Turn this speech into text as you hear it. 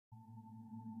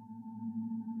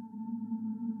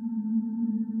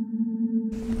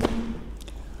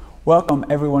Welcome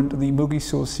everyone to the Mugi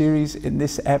Soul series. In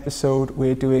this episode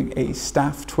we're doing a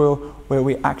staff twirl where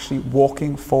we're actually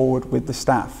walking forward with the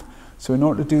staff. So in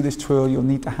order to do this twirl you'll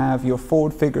need to have your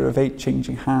forward figure of 8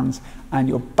 changing hands and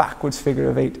your backwards figure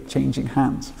of 8 changing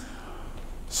hands.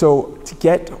 So to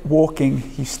get walking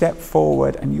you step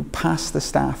forward and you pass the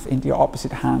staff into your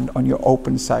opposite hand on your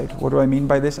open side. What do I mean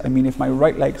by this? I mean if my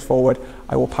right leg's forward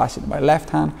I will pass it to my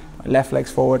left hand, my left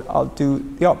leg's forward, I'll do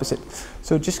the opposite.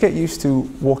 So just get used to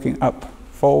walking up,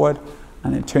 forward,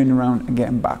 and then turning around and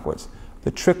getting backwards.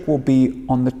 The trick will be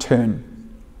on the turn.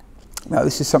 Now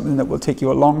this is something that will take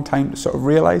you a long time to sort of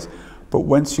realize, but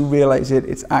once you realize it,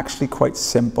 it's actually quite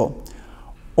simple.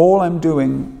 All I'm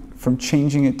doing from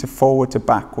changing it to forward to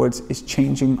backwards is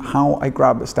changing how I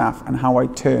grab the staff and how I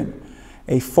turn.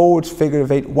 A forwards figure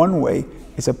of 8 one way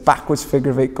is a backwards figure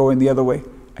of 8 going the other way.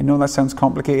 I know that sounds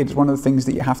complicated. It's one of the things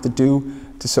that you have to do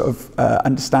to sort of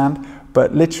understand.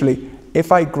 But literally,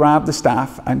 if I grab the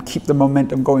staff and keep the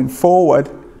momentum going forward,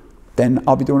 then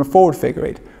I'll be doing a forward figure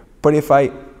 8. But if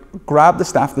I grab the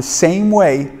staff the same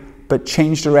way, but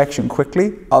change direction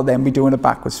quickly, I'll then be doing a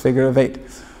backwards figure of 8.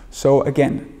 So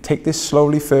again, take this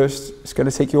slowly first. It's going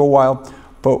to take you a while.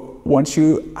 But once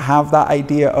you have that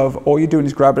idea of all you're doing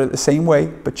is grab it the same way,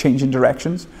 but changing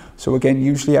directions. So again,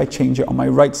 usually I change it on my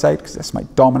right side because that's my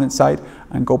dominant side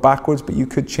and go backwards, but you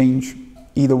could change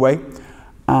either way.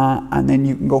 And then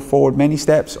you can go forward many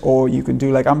steps, or you can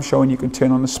do like I'm showing, you can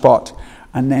turn on the spot.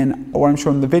 And then what I'm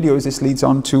showing in the video is this leads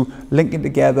on to linking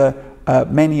together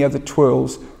many other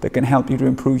twirls that can help you to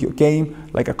improve your game,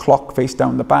 like a clock face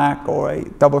down the back or a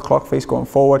double clock face going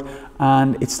forward.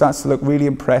 And it starts to look really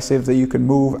impressive that you can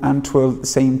move and twirl at the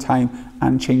same time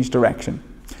and change direction.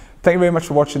 Thank you very much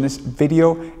for watching this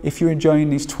video. If you're enjoying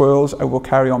these twirls, I will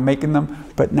carry on making them.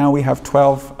 But now we have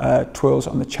 12 twirls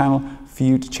on the channel for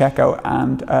you to check out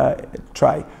and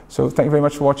try. So thank you very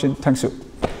much for watching. Tang Soo.